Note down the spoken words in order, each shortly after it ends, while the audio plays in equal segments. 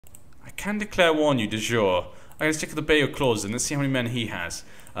can declare war on you, de jure. Okay, let's check the Bay of Claws and let's see how many men he has.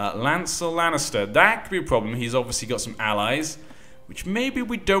 Lancel Lannister, that could be a problem. He's obviously got some allies, which maybe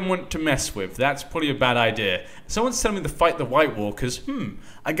we don't want to mess with. That's probably a bad idea. Someone's telling me to fight the White Walkers.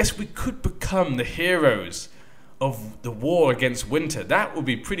 I guess we could become the heroes of the war against winter. That would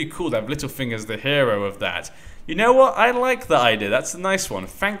be pretty cool to have Littlefinger as the hero of that. You know what? I like that idea. That's a nice one.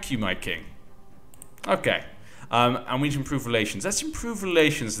 Thank you, my king. Okay. And we need to improve relations. Let's improve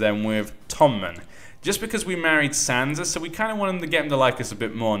relations then with Tommen. Just because we married Sansa, so we kind of want him to get him to like us a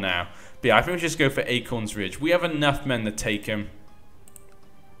bit more now. But yeah, I think we should just go for Acorn's Ridge. We have enough men to take him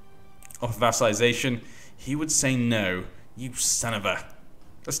off vassalization. He would say no. You son of a...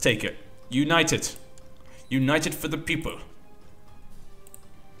 Let's take it. United. United for the people.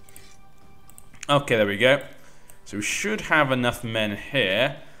 Okay, there we go. So we should have enough men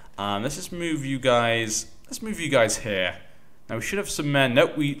here. Let's just move you guys... Let's move you guys here. Now we should have some men.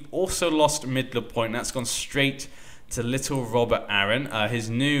 Nope, we also lost Midler Point. That's gone straight to Little Robert Arryn. His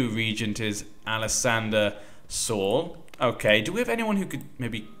new regent is Alessander Saul. Okay, do we have anyone who could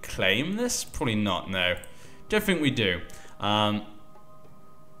maybe claim this? Probably not, no. Don't think we do. Am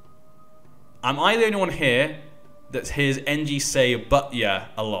I the only one here that hears NG say but yeah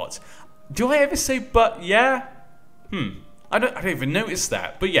a lot? Do I ever say but yeah? I don't even notice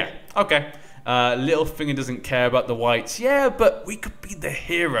that. But yeah, okay. Littlefinger doesn't care about the whites. Yeah, but we could be the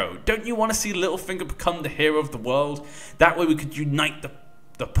hero. Don't you want to see Littlefinger become the hero of the world? That way we could unite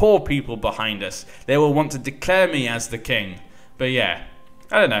the poor people behind us. They will want to declare me as the king. But yeah,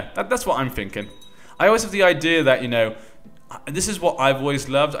 I don't know. That's what I'm thinking. I always have the idea that, you know, this is what I've always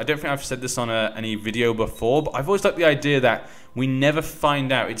loved. I don't think I've said this on any video before, but I've always liked the idea that we never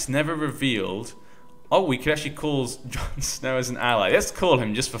find out. It's never revealed. Oh, we could actually call Jon Snow as an ally. Let's call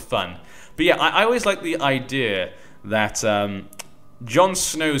him just for fun. But yeah, I always like the idea that Jon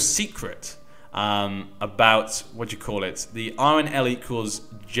Snow's secret about, what do you call it, the RNL equals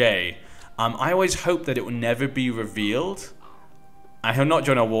J. I always hope that it will never be revealed. And he'll not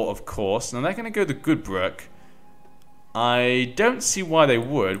join our war, of course. Now they're going to go to Goodbrook. I don't see why they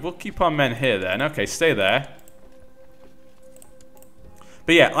would. We'll keep our men here then. Okay, stay there.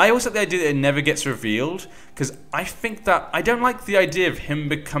 But yeah, I always like the idea that it never gets revealed, because I think that I don't like the idea of him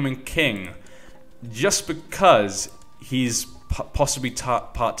becoming king just because he's possibly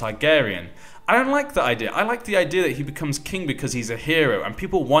part Targaryen. I don't like that idea. I like the idea that he becomes king because he's a hero and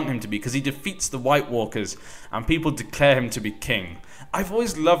people want him to be, because he defeats the White Walkers and people declare him to be king. I've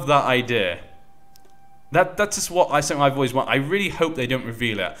always loved that idea. That's just what I've always wanted. I really hope they don't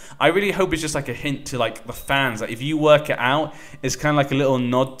reveal it. I really hope it's just like a hint to like the fans. Like if you work it out, it's kind of like a little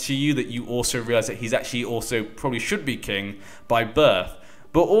nod to you that you also realize that he's actually also probably should be king by birth,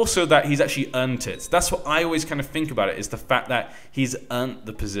 but also that he's actually earned it. That's what I always kind of think about it, is the fact that he's earned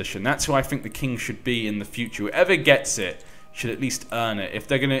the position. That's who I think the king should be in the future. Whoever gets it should at least earn it.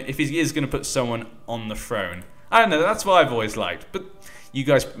 If he is gonna put someone on the throne, I don't know. That's what I've always liked, but you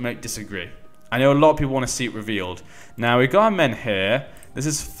guys might disagree. I know a lot of people want to see it revealed. Now, we've got our men here. This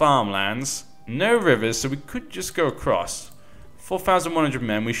is farmlands. No rivers, so we could just go across. 4,100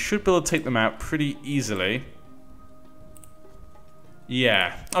 men. We should be able to take them out pretty easily.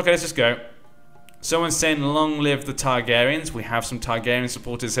 Yeah. Okay, let's just go. Someone's saying, long live the Targaryens. We have some Targaryen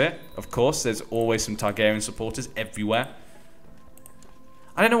supporters here. Of course, there's always some Targaryen supporters everywhere.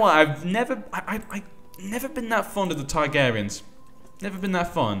 I don't know why. I've never been that fond of the Targaryens. Never been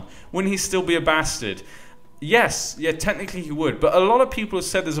that fun. Wouldn't he still be a bastard? Yes, yeah, technically he would. But a lot of people have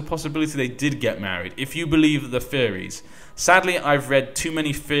said there's a possibility they did get married, if you believe the theories. Sadly, I've read too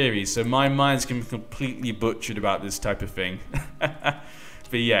many theories, so my mind's going to be completely butchered about this type of thing. But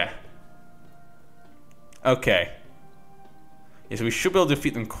yeah. Okay. Yeah, so we should be able to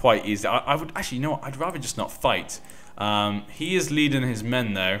defeat them quite easily. I would actually, you know what? I'd rather just not fight. He is leading his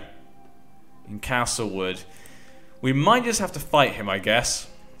men, though, in Castlewood. We might just have to fight him, I guess.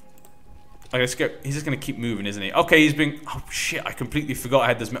 Okay, let's go. He's just going to keep moving, isn't he? Okay, he's been... Oh, shit, I completely forgot I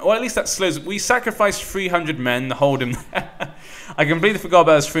had this... Or at least that slows... We sacrificed 300 men to hold him there. I completely forgot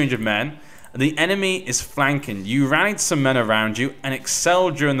about those 300 men. The enemy is flanking. You rallied some men around you and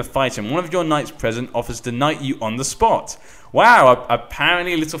excelled during the fighting. One of your knights present offers to knight you on the spot. Wow,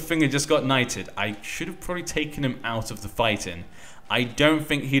 apparently Littlefinger just got knighted. I should have probably taken him out of the fighting. I don't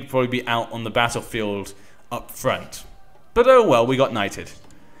think he'd probably be out on the battlefield up front. But oh well, we got knighted.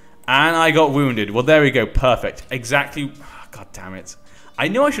 And I got wounded. Well, there we go. Perfect. Exactly. Oh, God damn it. I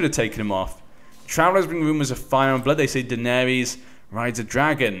knew I should have taken him off. Travelers bring rumors of fire and blood. They say Daenerys rides a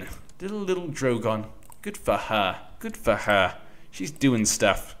dragon. Little Drogon. Good for her. Good for her. She's doing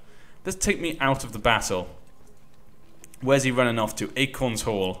stuff. Let's take me out of the battle. Where's he running off to? Acorn's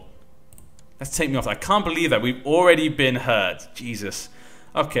Hall. Let's take me off. I can't believe that. We've already been hurt. Jesus.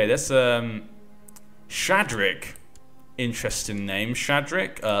 Okay, that's Shadrick. Interesting name.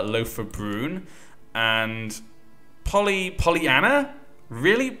 Shadrick, Loafer Brune, and Pollyanna?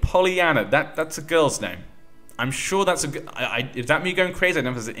 Really? Pollyanna. That's a girl's name. I'm sure that's is that me going crazy? I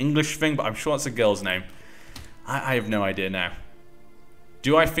don't know if it's an English thing, but I'm sure it's a girl's name. I have no idea now.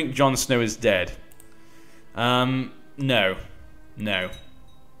 Do I think Jon Snow is dead? No. No.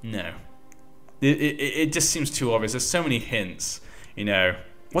 No. It just seems too obvious. There's so many hints. You know.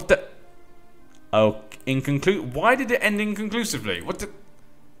 What the... Oh, why did it end inconclusively? What the...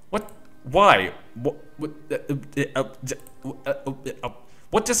 What? Why?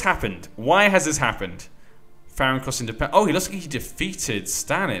 What just happened? Why has this happened? Farron crossing independent. Oh, he looks like he defeated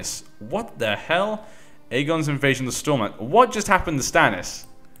Stannis. What the hell? Aegon's invasion of the Stormlight. What just happened to Stannis?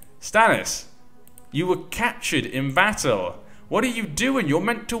 Stannis, you were captured in battle. What are you doing? You're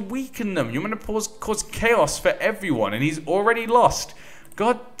meant to weaken them. You're meant to cause chaos for everyone, and he's already lost.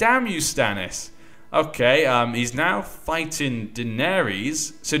 God damn you, Stannis. Okay, he's now fighting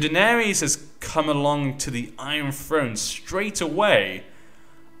Daenerys. So Daenerys has come along to the Iron Throne straight away.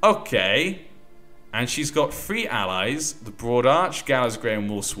 Okay. And she's got 3 allies. The Broad Arch, Gallows Grey and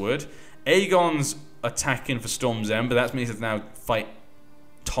Wolfswood. Aegon's attacking for Storm's End, but that means he has now fight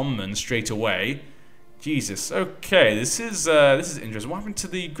Tommen straight away. Jesus, okay, this is interesting. What happened to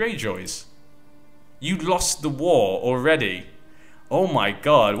the Greyjoys? You lost the war already. Oh my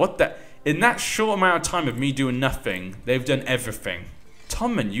god, what the... In that short amount of time of me doing nothing, they've done everything.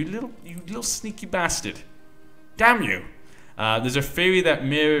 Tommen, you little sneaky bastard. Damn you. There's a theory that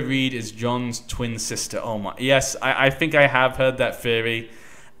Mira Reed is Jon's twin sister. Oh my... Yes, I think I have heard that theory,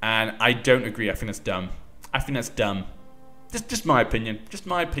 and I don't agree. I think that's dumb. I think that's dumb. Just my opinion. Just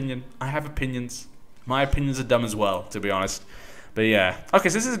my opinion. I have opinions. My opinions are dumb as well, to be honest. But yeah. Okay,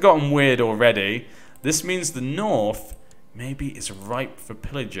 so this has gotten weird already. This means the North maybe is ripe for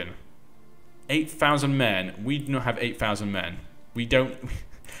pillaging. 8,000 men. We do not have 8,000 men. We don't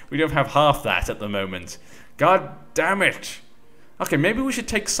have half that at the moment. God damn it. Okay, maybe we should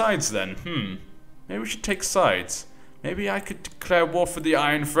take sides then. Maybe we should take sides. Maybe I could declare war for the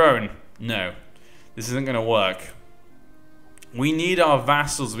Iron Throne. No. This isn't going to work. We need our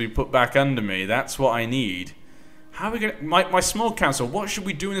vassals to be put back under me. That's what I need. How are we going to... My small council, what should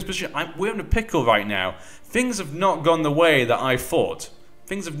we do in this position? We're in a pickle right now. Things have not gone the way that I thought.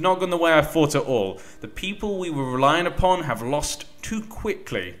 Things have not gone the way I thought at all. The people we were relying upon have lost too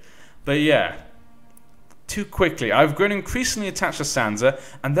quickly. But yeah, too quickly. I've grown increasingly attached to Sansa,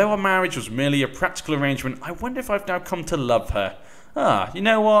 and though our marriage was merely a practical arrangement, I wonder if I've now come to love her. You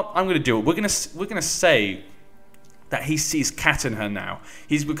know what? I'm going to do it. We're going to say that he sees Cat in her now.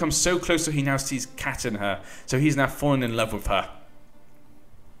 He's become so close that he now sees Cat in her. So he's now fallen in love with her.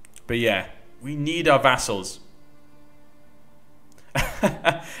 But yeah, we need our vassals.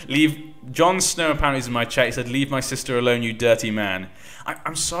 Leave Jon Snow apparently is in my chat. He said, "Leave my sister alone, you dirty man."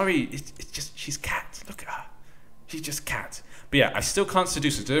 I'm sorry. It's just she's Cat. Look at her. She's just Cat. But yeah, I still can't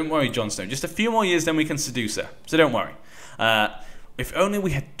seduce her. So don't worry, Jon Snow. Just a few more years, then we can seduce her. So don't worry. If only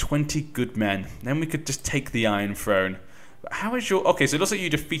we had 20 good men, then we could just take the Iron Throne. But how is your... Okay, so it looks like you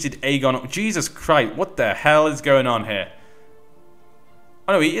defeated Aegon. Jesus Christ, what the hell is going on here?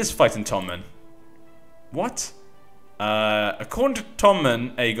 Oh no, he is fighting Tommen. What? According to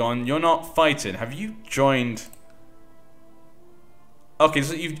Tommen, Aegon, you're not fighting. Have you joined... Okay,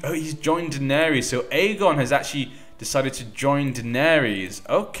 so he's joined Daenerys. So Aegon has actually decided to join Daenerys.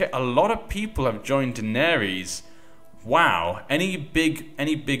 Okay, a lot of people have joined Daenerys. Wow. Any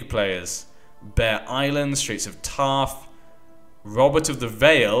big players? Bear Island, Straits of Tarth, Robert of the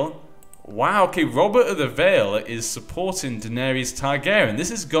Vale. Wow, okay, Robert of the Vale is supporting Daenerys Targaryen. This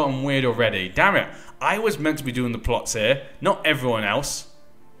has gotten weird already. Damn it. I was meant to be doing the plots here. Not everyone else.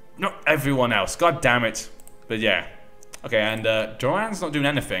 Not everyone else. God damn it. But yeah. Okay, and Doran's not doing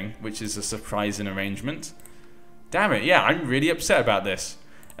anything, which is a surprising arrangement. Damn it, yeah, I'm really upset about this.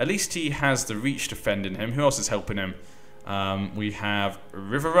 At least he has the Reach defending him. Who else is helping him? We have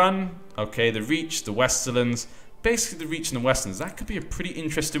Riverrun. Okay, the Reach, the Westerlands. Basically the Reach and the Westerlands. That could be a pretty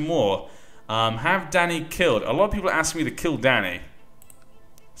interesting war. Have Dany killed. A lot of people are asking me to kill Dany.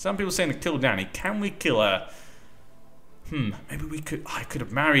 Some people are saying to kill Dany. Can we kill her? Maybe we could... I could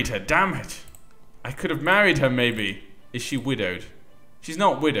have married her. Damn it. I could have married her maybe. Is she widowed? She's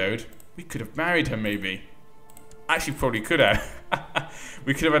not widowed. We could have married her maybe. Actually probably could have.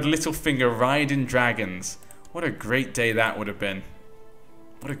 We could have had Littlefinger riding dragons. What a great day that would have been.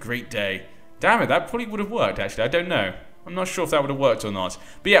 What a great day. Damn it, that probably would have worked actually. I don't know. I'm not sure if that would have worked or not.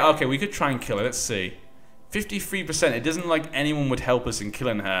 But yeah, okay, we could try and kill her. Let's see. 53%. It doesn't look like anyone would help us in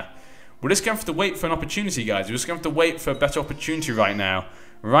killing her. We're just going to have to wait for an opportunity, guys. We're just going to have to wait for a better opportunity right now.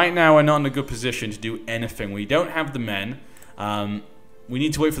 Right now, we're not in a good position to do anything. We don't have the men. We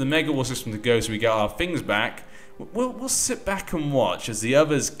need to wait for the Mega War system to go so we get our things back. We'll sit back and watch as the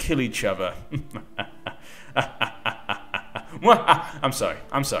others kill each other. I'm sorry.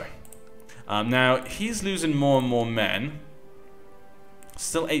 I'm sorry. Now, he's losing more and more men.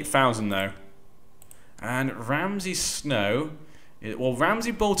 Still 8,000, though. And Ramsay Snow... Well,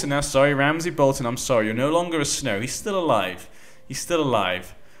 Ramsay Bolton now. Sorry, Ramsay Bolton. I'm sorry. You're no longer a Snow. He's still alive. He's still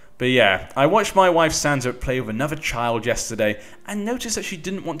alive. But yeah, I watched my wife Sandra play with another child yesterday and noticed that she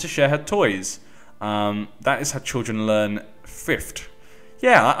didn't want to share her toys. That is how children learn thrift.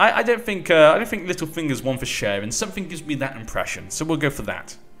 Yeah, I don't think Littlefinger's one for sharing. Something gives me that impression, so we'll go for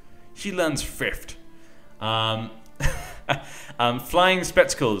that. She learns thrift. Flying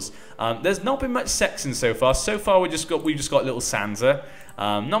spectacles. There's not been much sexing so far. So far we've just got little Sansa.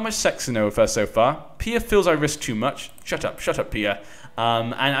 Not much sexing over her so far. Pia feels I risk too much. Shut up, Pia.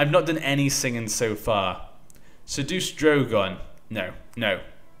 And I've not done any singing so far. Seduce Drogon. No.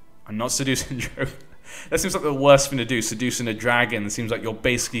 I'm not seducing Drogon. That seems like the worst thing to do, seducing a dragon. It seems like you're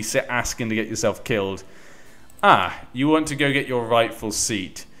basically asking to get yourself killed. Ah, you want to go get your rightful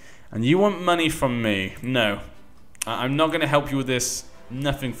seat. And you want money from me. No. I'm not going to help you with this.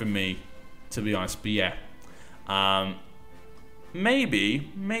 Nothing for me, to be honest. But yeah.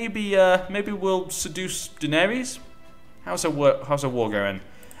 Maybe we'll seduce Daenerys? How's her war going?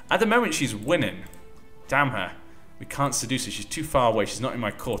 At the moment, she's winning. Damn her. We can't seduce her. She's too far away. She's not in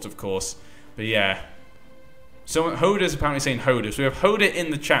my court, of course. But yeah. So Hoda's apparently saying Hoda. So we have Hoda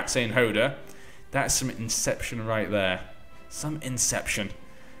in the chat saying Hoda. That's some inception right there. Some inception.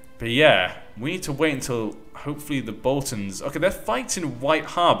 But yeah, we need to wait until hopefully the Boltons... Okay, they're fighting White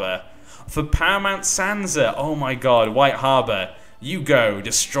Harbor for Paramount Sansa. Oh my god, White Harbor. You go,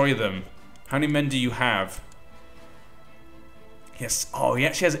 destroy them. How many men do you have? Yes, oh, he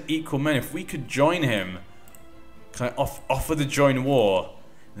actually has equal men. If we could join him. Can I offer the join war?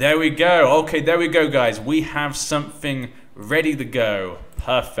 There we go. Okay, there we go, guys. We have something ready to go.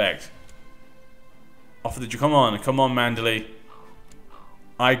 Perfect. Offer the... Come on, Manderley.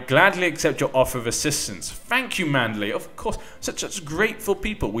 I gladly accept your offer of assistance. Thank you, Manderley. Of course, such grateful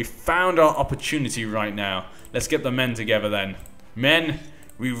people. We found our opportunity right now. Let's get the men together then. Men,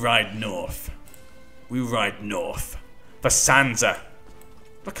 we ride north. We ride north. For Sansa.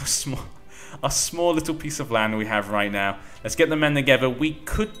 Look how small... A small little piece of land we have right now. Let's get the men together. We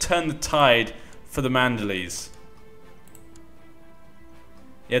could turn the tide for the Manderleys.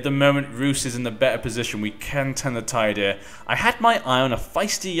 Yeah, at the moment, Roose is in the better position. We can turn the tide here. I had my eye on a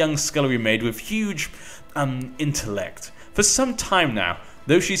feisty young scullery maid with huge intellect. For some time now,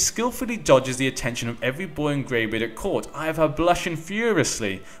 though she skillfully dodges the attention of every boy and greybeard at court, I have her blushing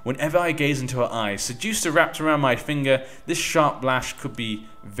furiously whenever I gaze into her eyes. Seduced her wrapped around my finger, this sharp lash could be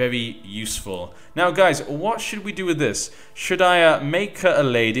very useful. Now guys, what should we do with this? Should I make her a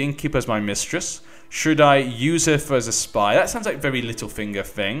lady and keep her as my mistress? Should I use her as a spy? That sounds like a very Littlefinger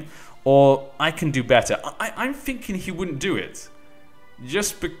thing. Or I can do better. I'm thinking he wouldn't do it.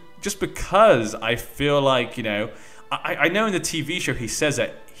 Just because I feel like, you know... I know in the TV show he says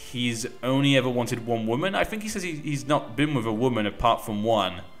that he's only ever wanted one woman. I think he says he's not been with a woman apart from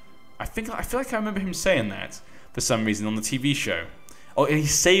one. I feel like I remember him saying that for some reason on the TV show. Or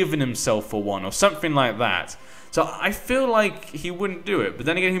he's saving himself for one or something like that. So I feel like he wouldn't do it. But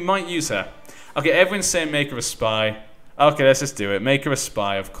then again, he might use her. Okay, everyone's saying make her a spy. Okay, let's just do it. Make her a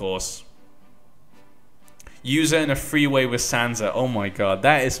spy, of course. Use her in a freeway with Sansa. Oh my god,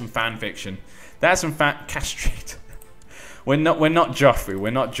 that is some fan fiction. That's some castrate. We're not Joffrey. We're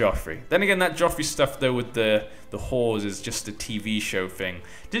not Joffrey. Then again, that Joffrey stuff though with the whores is just a TV show thing.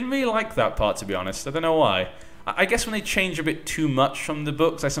 Didn't really like that part, to be honest. I don't know why. I guess when they change a bit too much from the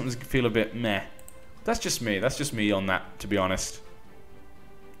books, I sometimes feel a bit meh. That's just me. That's just me on that, to be honest.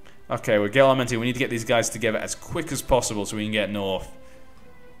 Okay, we're Gelamenty. We need to get these guys together as quick as possible so we can get north.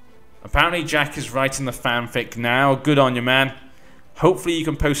 Apparently, Jack is writing the fanfic now. Good on you, man. Hopefully, you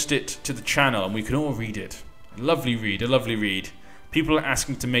can post it to the channel and we can all read it. A lovely read, a lovely read. People are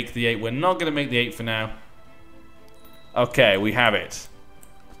asking to make the 8. We're not going to make the 8 for now. Okay, we have it.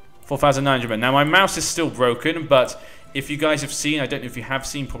 4,900 men. Now, my mouse is still broken, but if you guys have seen, I don't know if you have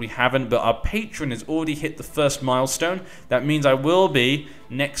seen, probably haven't, but our patron has already hit the first milestone. That means I will be,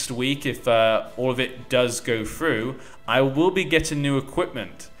 next week, if all of it does go through, I will be getting new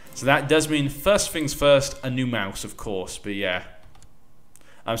equipment. So that does mean, first things first, a new mouse, of course, but yeah.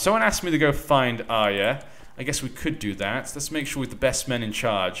 Someone asked me to go find Arya. I guess we could do that. Let's make sure we're the best men in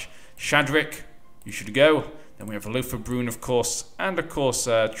charge. Shadrick, you should go. Then we have Littlefinger, of course, and of course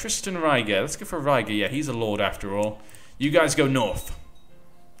Tristan Ryger. Let's go for Ryger. Yeah, he's a lord after all. You guys go north.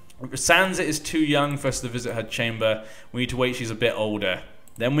 Sansa is too young for us to visit her chamber. We need to wait. She's a bit older.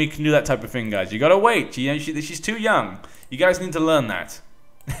 Then we can do that type of thing, guys. You gotta wait. She's too young. You guys need to learn that.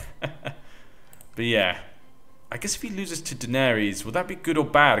 But yeah, I guess if he loses to Daenerys, would that be good or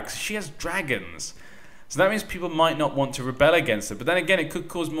bad? Because she has dragons. So that means people might not want to rebel against her. But then again, it could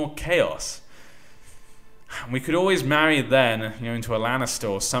cause more chaos. We could always marry then, into a Lannister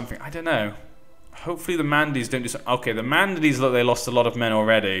or something. I don't know. Hopefully the Mandys don't do so. Okay, the Mandys, look, they lost a lot of men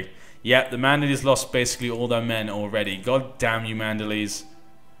already. Yep, the Mandys lost basically all their men already. God damn you, Mandalese.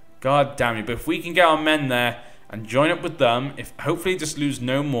 God damn you. But if we can get our men there and join up with them, if hopefully just lose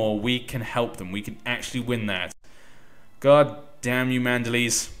no more, we can help them. We can actually win that. God damn you,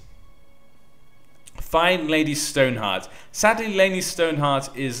 Mandalese. Find Lady Stoneheart. Sadly, Lady Stoneheart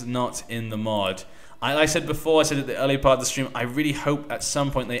is not in the mod. Like I said before, I said at the early part of the stream, I really hope at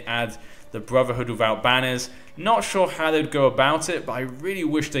some point they add the Brotherhood without banners. Not sure how they'd go about it, but I really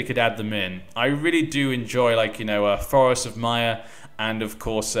wish they could add them in. I really do enjoy, like, Forest of Maya and, of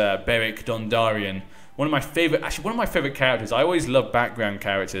course, Beric Dondarrion. One of my favorite characters. I always love background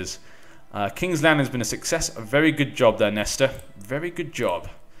characters. King's Landing has been a success. A very good job there, Nesta. Very good job.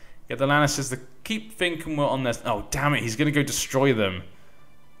 Get the Lannisters to keep thinking we're on this. Oh, damn it. He's going to go destroy them.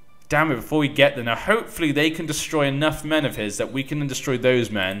 Damn it, before we get there. Now, hopefully they can destroy enough men of his that we can then destroy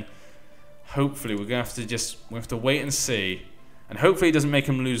those men. Hopefully, we're going to have to wait and see. And hopefully it doesn't make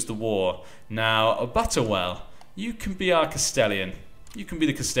him lose the war. Now, Butterwell, you can be our Castellan. You can be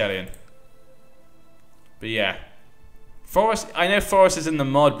the Castellan. But yeah. Forest, I know Forest is in the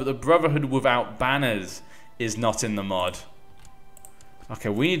mod, but the Brotherhood without banners is not in the mod. Okay,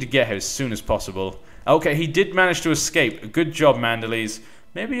 we need to get here as soon as possible. Okay, he did manage to escape. Good job, Mandalese.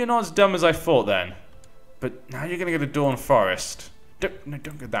 Maybe you're not as dumb as I thought then. But now you're going to go to Dawn Forest.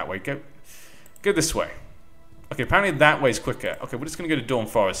 Don't go that way. Go this way. Okay, apparently that way's quicker. Okay, we're just going to go to Dawn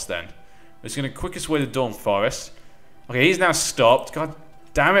Forest then. We're just going to quickest way to Dawn Forest. Okay, he's now stopped. God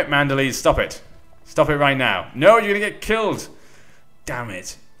damn it, Mandalese. Stop it. Stop it right now. No, you're going to get killed. Damn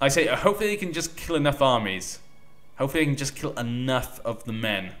it. I say, hopefully they can just kill enough armies. Hopefully they can just kill enough of the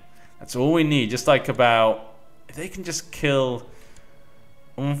men. That's all we need. Just like about... If they can just kill...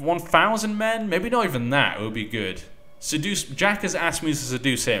 1,000 men? Maybe not even that. It would be good. Seduce... Jack has asked me to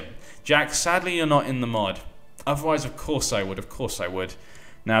seduce him. Jack, sadly you're not in the mod. Otherwise, of course I would. Of course I would.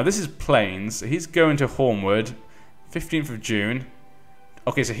 Now, this is Plains. He's going to Hornwood. 15th of June.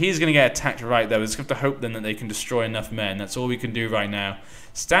 Okay, so he's going to get attacked right there. We just have to hope then that they can destroy enough men. That's all we can do right now.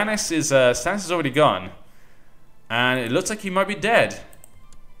 Stannis is already gone. And it looks like he might be dead.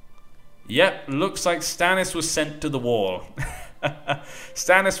 Yep, looks like Stannis was sent to the wall.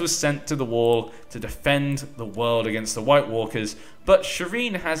 Stannis was sent to the wall to defend the world against the White Walkers. But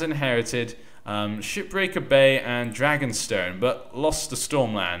Shireen has inherited Shipbreaker Bay and Dragonstone, but lost the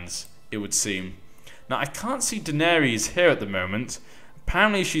Stormlands, it would seem. Now, I can't see Daenerys here at the moment.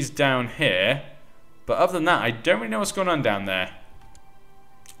 Apparently she's down here. But other than that, I don't really know what's going on down there.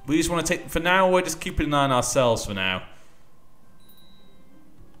 We just want to take... For now, we're just keeping an eye on ourselves for now.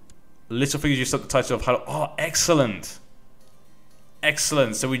 Littlefinger just up the title of... Oh, excellent.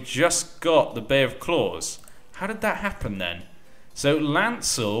 Excellent. So we just got the Bay of Claws. How did that happen then? So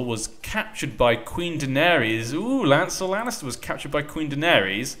Lancel was captured by Queen Daenerys. Ooh, Lancel Lannister was captured by Queen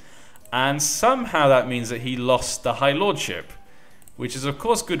Daenerys. And somehow that means that he lost the High Lordship. Which is of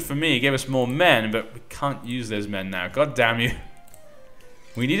course good for me. It gave us more men, but we can't use those men now. God damn you.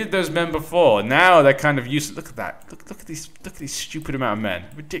 We needed those men before. Now they're kind of useless. Look at that. Look at these stupid amount of men.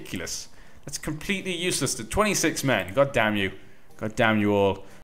 Ridiculous. That's completely useless to 26 men. God damn you. God damn you all.